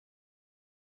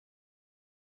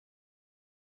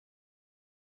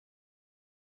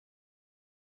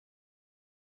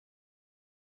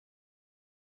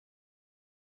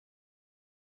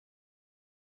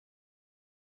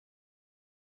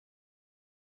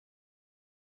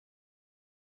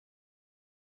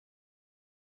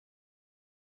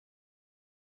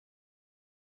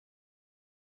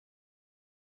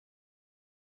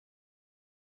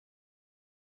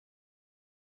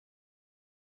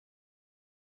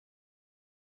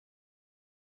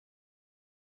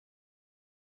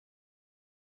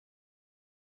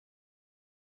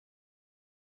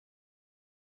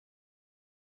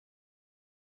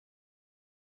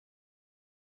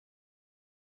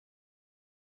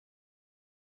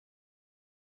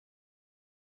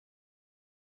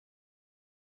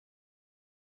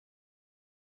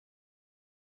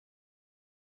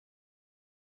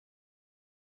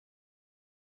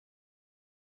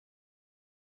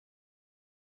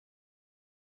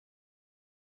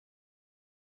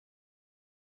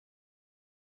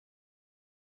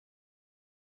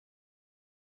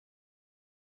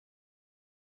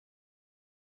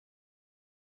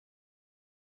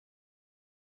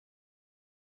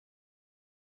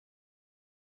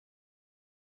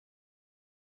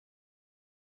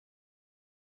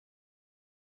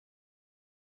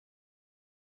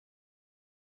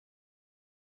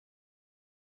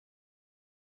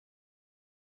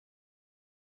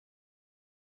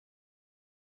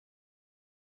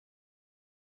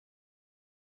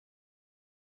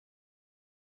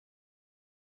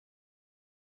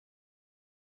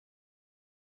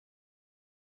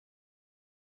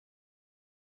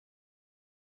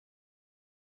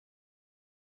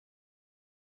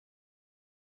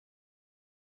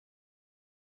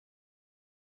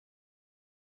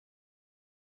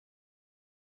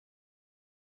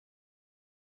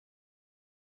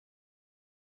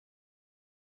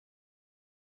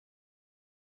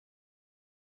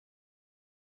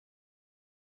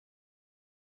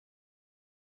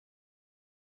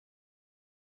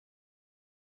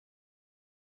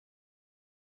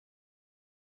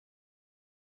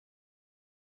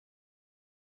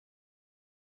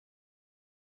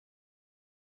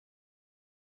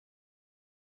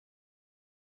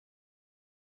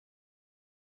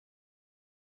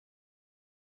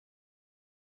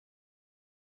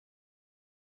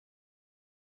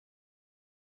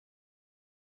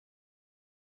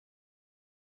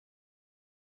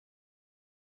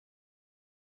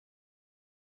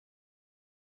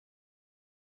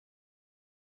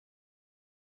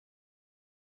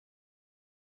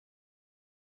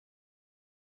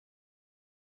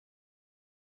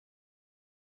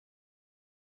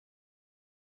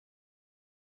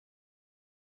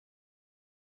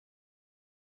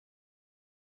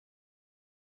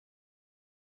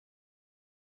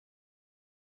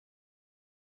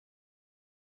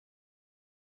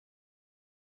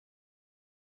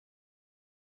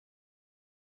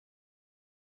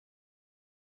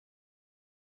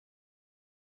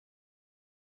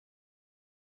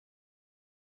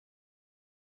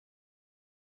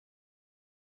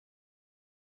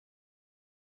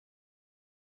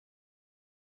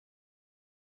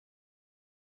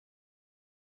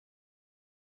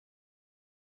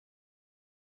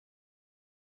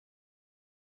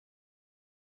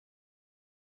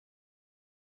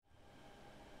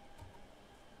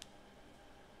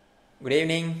Good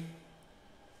evening.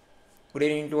 Good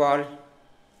evening to all.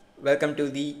 Welcome to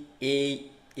the AI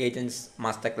Agents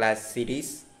Masterclass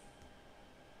series.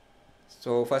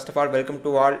 So first of all, welcome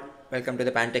to all. Welcome to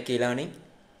the PantechELearning.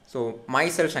 So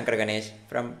myself Shankar Ganesh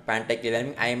from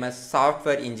PantechELearning. I am a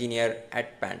software engineer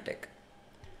at Pantech.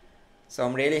 So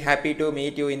I'm really happy to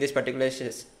meet you in this particular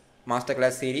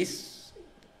Masterclass series.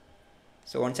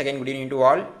 So once again, good evening to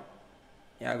all.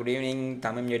 Yeah, good evening,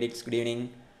 Tamim Edits, good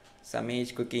evening.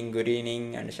 Samesh Cooking, good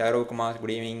evening, and Sharo Kumar, good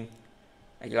evening.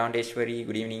 Agilandeshwari,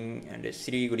 good evening, and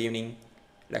Sri, good evening.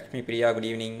 Lakshmi Priya, good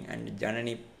evening, and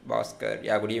Janani Bhaskar,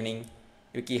 yeah, good evening.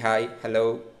 Yuki, hi,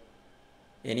 hello.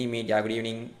 Any media, good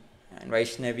evening, and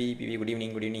Vaishnavi, PV, good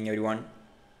evening everyone.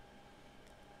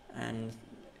 And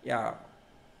yeah,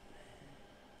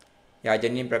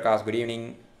 Janini Prakash, good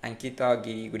evening. Ankita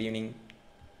Giri, good evening.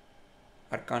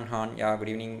 Arkan Han, yeah, good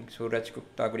evening. Suraj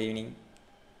Gupta, good evening.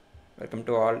 Welcome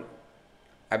to all.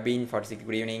 Abin 46,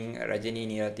 good evening. Rajini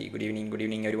Nirati, good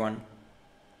evening everyone.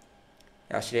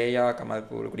 Shreya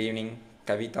Kamalpur, good evening.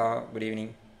 Kavita, good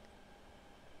evening.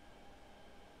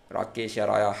 Rakesh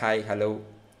Araya, hi, hello.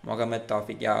 Mohammed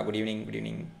Tawfiq, yeah, good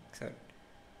evening, sir.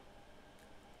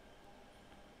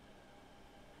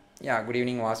 Yeah, good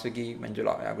evening, Vasuki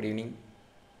Manjula, yeah, good evening.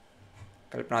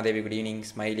 Kalpana Devi, good evening.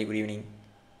 Smiley, good evening.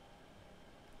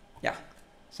 Yeah,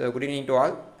 so good evening to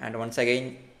all, and once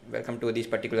again, welcome to this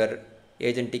particular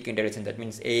Agentic Intelligence, that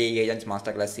means AI Agents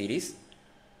Masterclass series.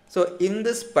 So in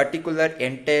this particular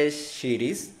entire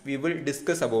series, we will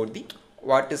discuss about the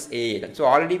what is AI agent. So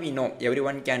already we know,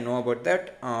 everyone can know about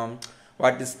that,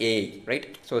 what is AI,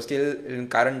 right? So still in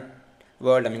current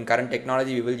world, current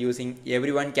technology we will using,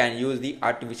 everyone can use the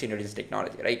artificial intelligence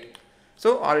technology, right?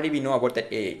 So already we know about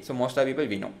that AI. So most of the people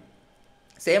we know.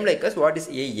 Same like us, what is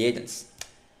AI agents?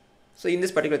 So in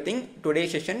this particular thing,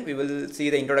 today's session, we will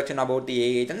see the introduction about the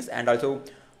AI agents and also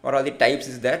what are the types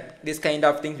is that. This kind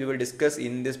of things we will discuss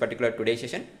in this particular today's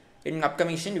session. In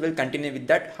upcoming session, we will continue with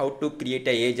that, how to create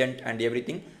an agent and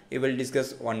everything. We will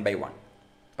discuss one by one.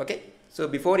 Okay. So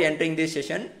before entering this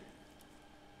session,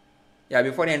 I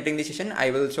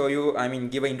will show you,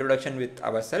 give an introduction with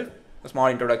ourselves, a small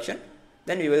introduction.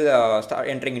 Then we will start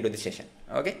entering into the session.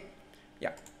 Okay.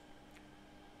 Yeah.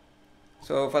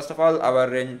 So first of all,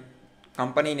 our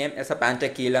company name is a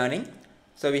PantechELearning.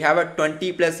 So we have a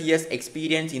 20 plus years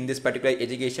experience in this particular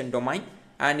education domain,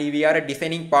 and we are a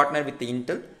designing partner with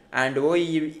Intel and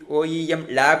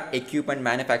OEM lab equipment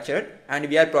manufacturer, and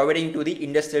we are providing to the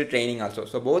industrial training also.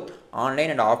 So both online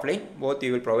and offline, both we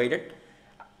will provide it.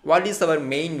 What is our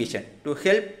main vision? To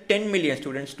help 10 million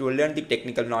students to learn the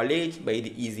technical knowledge by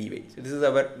the easy way. So this is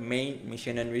our main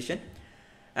mission and vision.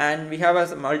 And we have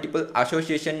a multiple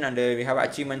association and we have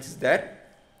achievements there.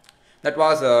 That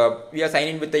was we are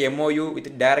signing with the MOU with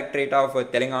the Directorate of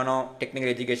Telangana Technical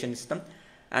Education System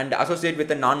and associate with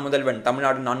the non-Mudalvan, Tamil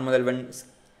Nadu non-Mudalvan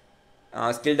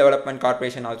Skill Development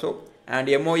Corporation also, and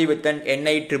MOU with an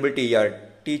NITTTR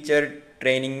Teacher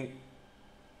Training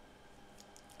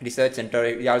Research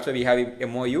Center. We have a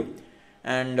MOU,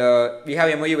 and we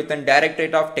have MOU with the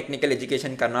Directorate of Technical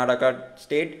Education Karnataka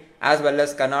State as well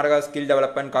as Karnataka Skill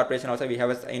Development Corporation also. We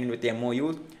have a sign with the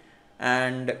MOU.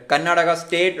 And Karnataka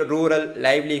State Rural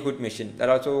Livelihood Mission, that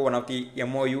also one of the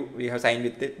MOU we have signed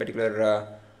with this particular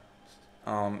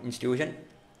institution.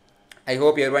 I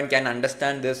hope everyone can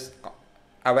understand this,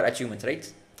 our achievements,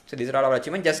 right? So these are all our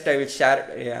achievements. Just I will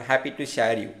share, happy to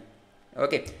share you.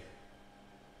 Okay.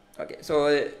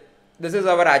 So this is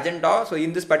our agenda. So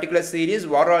in this particular series,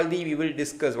 what are the we will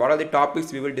discuss? What are the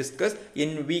topics we will discuss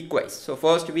in week wise? So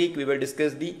first week we will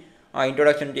discuss the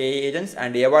introduction to AI agents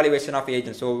and the evaluation of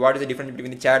agents. So what is the difference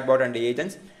between the chatbot and the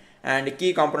agents and the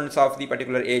key components of the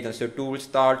particular agents? So tools,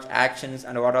 thoughts, actions,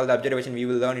 and what are the observation we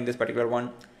will learn in this particular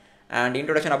one. And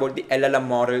introduction about the LLM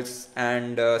models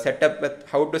and how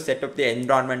to set up the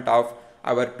environment of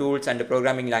our tools and the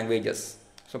programming languages.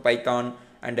 So Python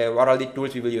and what are the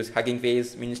tools we will use? Hugging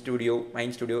Face,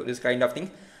 MindStudio, this kind of thing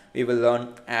we will learn,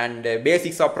 and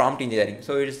basics of prompt engineering.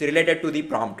 So it is related to the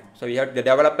prompt. So we have to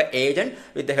develop an agent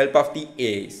with the help of the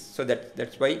AIs. So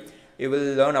that's why we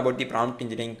will learn about the prompt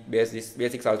engineering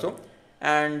basics also.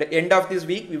 And end of this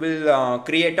week we will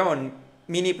create a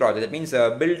mini project. That means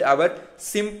build our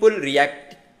simple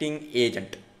reacting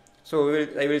agent. So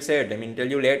I will say it. Tell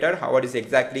you later what is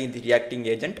exactly the reacting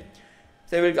agent.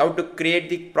 So we will how to create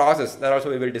the process. That also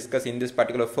we will discuss in this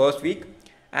particular first week.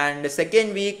 And the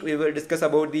second week we will discuss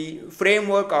about the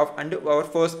framework of our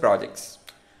first projects.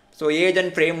 So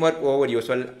agent framework overview.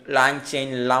 So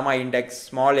LangChain, Llama Index,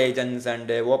 small agents, and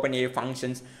OpenAI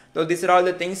functions. So these are all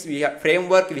the things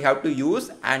framework we have to use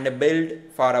and build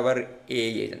for our AI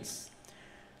agents.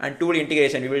 And tool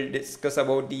integration, we will discuss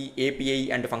about the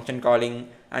API and function calling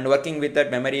and working with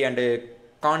that memory and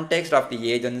context of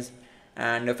the agents,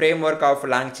 and the framework of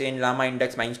LangChain, Llama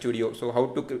Index, Mind Studio. So how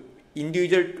to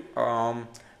individual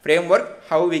framework,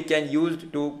 how we can use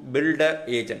to build a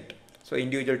agent. So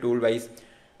individual tool wise.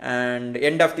 And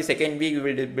end of the second week,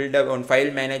 we will build up on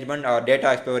file management or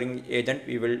data exploring agent.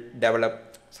 We will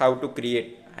develop. So how to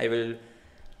create, I will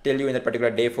tell you in that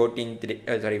particular day,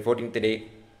 14th day.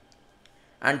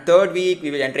 And third week,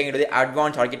 we will entering into the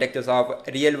advanced architectures of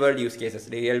real world use cases,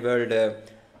 real world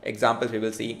examples we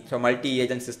will see. So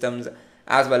multi-agent systems,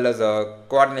 as well as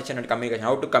coordination and communication,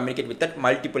 how to communicate with that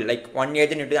multiple, like one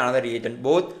agent into another agent,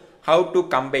 both how to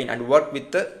combine and work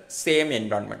with the same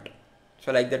environment.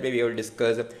 So like that way we will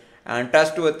discuss. And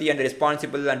trustworthy and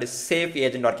responsible and safe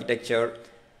agent architecture.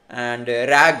 And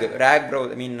RAG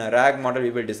model we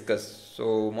will discuss.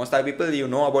 So most of the people, you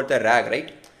know about the RAG,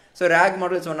 right? So RAG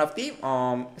model is one of the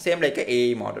same like a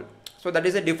AI model. So that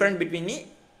is a difference between the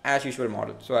as usual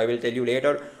model. So I will tell you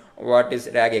later what is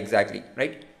RAG exactly,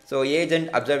 right? So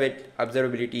agent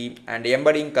observability and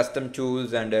embedding custom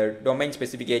tools and domain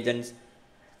specific agents.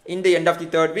 In the end of the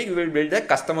third week, we will build a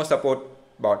customer support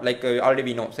bot, like already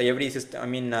we know. So every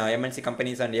system, MNC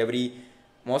companies and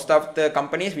most of the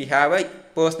companies, we have a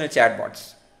personal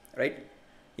chatbots, right?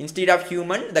 Instead of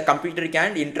human, the computer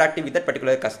can interact with that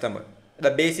particular customer.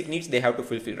 The basic needs they have to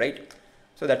fulfill, right?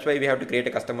 So that's why we have to create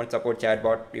a customer support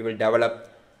chatbot. We will develop.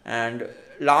 And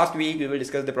last week we will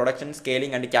discuss the production,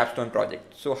 scaling and the capstone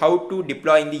project. So how to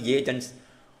deploy in the agents.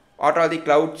 What are the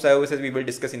cloud services we will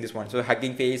discuss in this one? So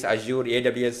Hugging Face, Azure,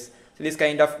 AWS. So this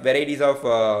kind of varieties of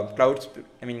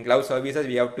cloud services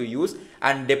we have to use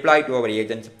and deploy to our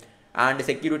agents. And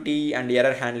security and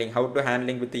error handling, how to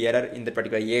handling with the error in the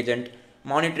particular agent.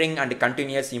 Monitoring and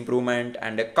continuous improvement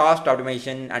and cost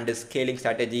optimization and scaling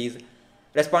strategies.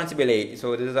 Responsible AI.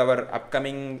 So this is our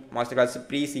upcoming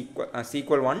masterclass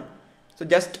sequel one. So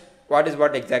just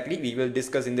what exactly we will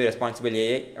discuss in the responsible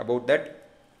AI about that.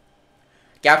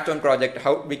 Capstone project,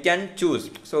 how we can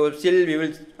choose. So still we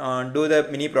will do the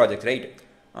mini projects, right?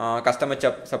 Customer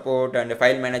support and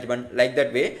file management, like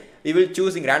that way. We will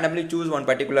randomly choose one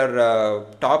particular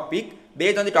topic.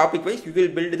 Based on the topic wise, we will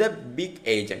build the big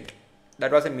agent.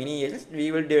 That was a mini agent.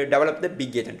 We will develop the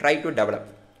big agent. Try to develop.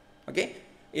 Okay.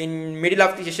 In middle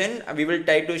of the session, we will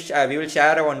try to we will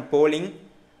share one polling.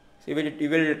 So we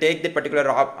will take the particular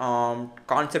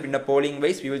concept in a polling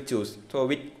wise. We will choose. So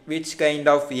which kind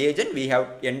of agent we have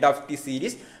end of the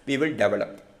series we will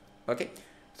develop. Okay.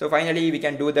 So finally we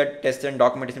can do that test and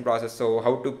documentation process. So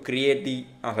how to create the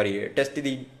test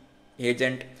the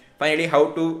agent. Finally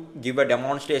how to give a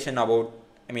demonstration about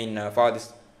for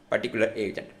this particular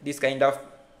agent. This kind of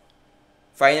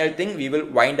final thing we will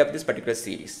wind up this particular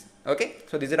series. Okay,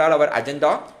 so these are all our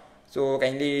agenda. So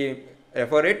kindly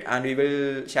refer it, and we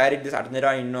will share this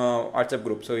agenda in WhatsApp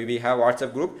group. So we have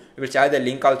WhatsApp group. We will share the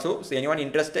link also. So anyone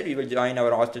interested, we will join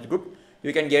our WhatsApp group.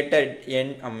 You can get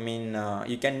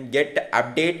you can get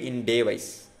update in day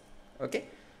wise. Okay,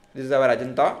 this is our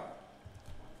agenda.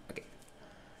 Okay,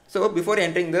 so before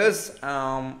entering this,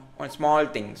 one small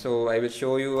thing. So I will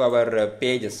show you our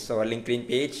pages. So our LinkedIn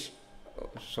page. Oh,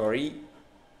 sorry.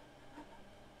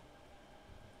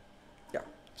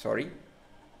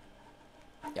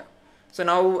 Yeah. So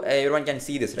now everyone can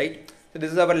see this, right? So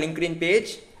this is our LinkedIn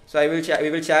page. So we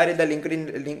will share the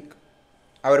LinkedIn link,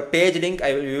 our page link.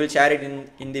 We will share it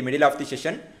in the middle of the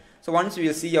session. So once we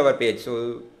will see our page,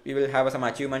 so we will have some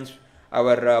achievements.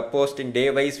 Our post in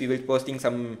day wise, we will posting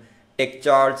some tech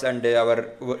charts and our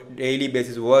daily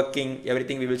basis working,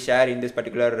 everything we will share in this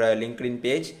particular LinkedIn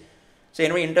page. So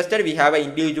anyone interested, we have a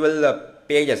individual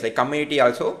pages like community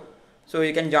also. So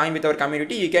you can join with our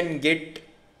community. You can get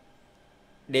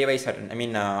day wise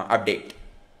update.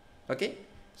 Okay.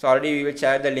 So already we will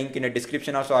share the link in the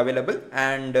description also available,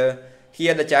 and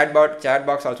here the chat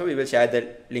box also we will share the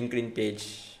LinkedIn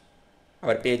page,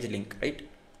 our page link, right?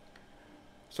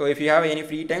 So if you have any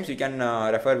free times, you can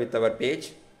refer with our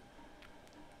page.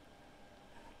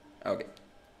 Okay.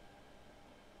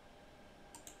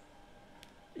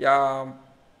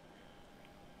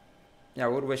 Yeah,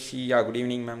 Urvashi, yeah, good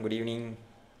evening, ma'am, good evening.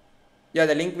 Yeah,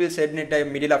 the link will send in the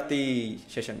middle of the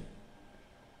session.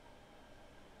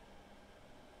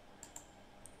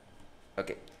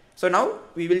 Okay, so now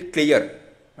we will clear.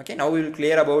 Okay, now we will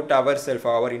clear about ourselves,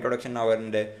 our introduction,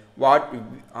 and what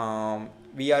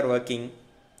we are working.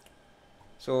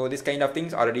 So this kind of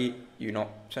things already you know.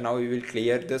 So now we will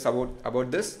clear this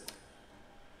about this.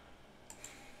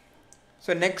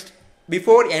 So next,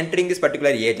 before entering this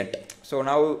particular agent, so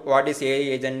now what is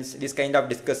AI agents, this kind of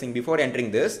discussing. Before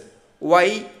entering this,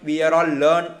 why we are all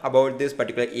learn about this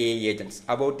particular AI agents,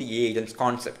 about the AI agents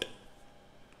concept.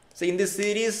 So in this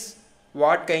series,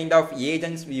 what kind of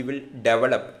agents we will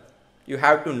develop, you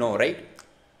have to know, right?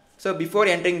 So before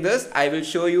entering this, I will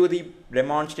show you the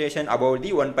demonstration about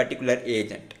the one particular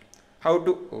agent. How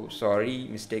to, oh sorry,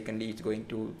 mistakenly it's going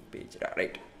to page,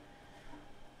 right?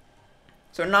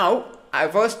 So now,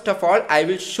 first of all, I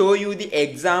will show you the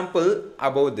example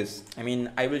about this.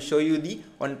 I will show you the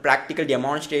one practical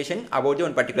demonstration about the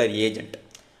one particular agent.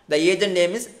 The agent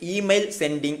name is email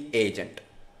sending agent.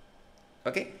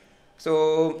 Okay.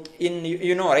 So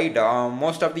right,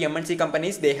 most of the MNC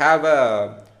companies, they have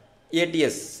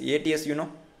ATS,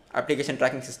 application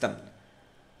tracking system.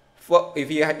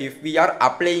 If we are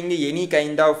applying any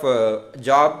kind of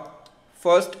job,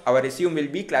 first our resume will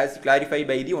be clarified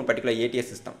by the one particular ATS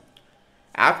system.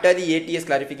 After the ATS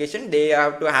clarification, they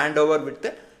have to hand over with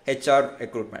the HR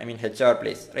recruitment, HR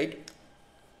place, right?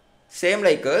 Same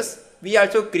like us, we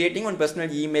also creating one personal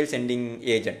email sending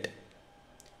agent.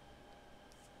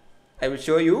 I will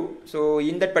show you. So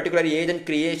in that particular agent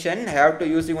creation, I have to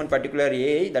use one particular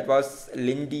AI, that was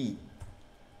Lindy.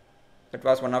 That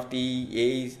was one of the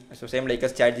AIs. So same like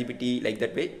as ChatGPT, like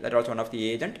that way. That was one of the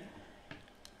agent.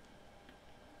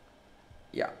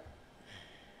 Yeah.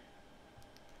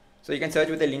 So you can search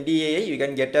with the Lindy AI. You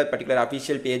can get a particular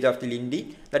official page of the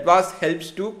Lindy. That was helps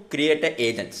to create a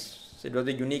agents. So it was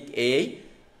a unique AI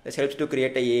that helps to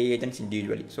create a AI agents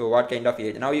individually. So what kind of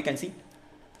agent? Now you can see.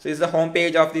 So this is the home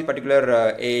page of the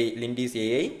particular AI, Lindy's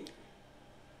AI.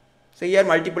 So here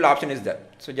multiple option is there.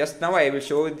 So just now I will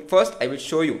show, first I will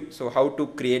show you so how to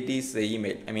create this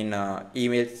email,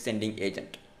 email sending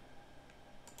agent.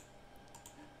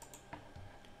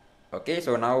 Okay,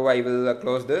 so now I will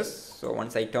close this. So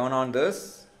once I turn on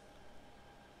this,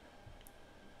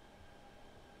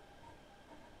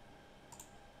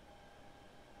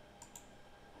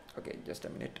 okay, just a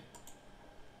minute.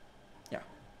 Yeah.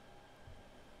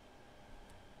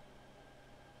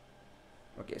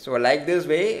 Okay, so like this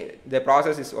way the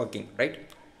process is working, right?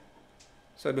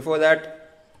 So before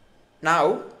that,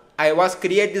 now I was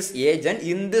create this agent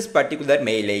in this particular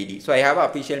mail ID. So I have an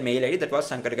official mail ID, that was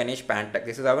Shankar Ganesh Pantech.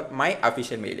 This is my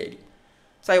official mail ID.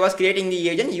 So I was creating the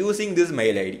agent using this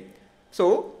mail ID.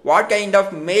 So what kind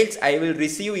of mails I will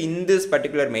receive in this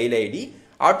particular mail ID,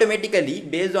 automatically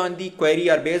based on the query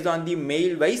or based on the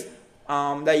mail wise,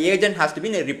 the agent has to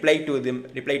be a reply to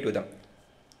them.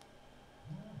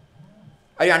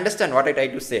 Are you understand what I try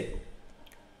to say?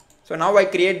 So now I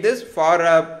create this for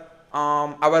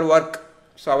our work.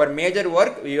 So our major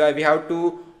work, we have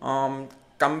to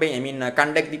combine,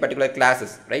 conduct the particular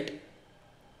classes, right?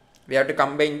 We have to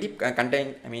combine the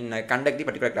conduct the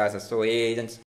particular classes. So AI agents,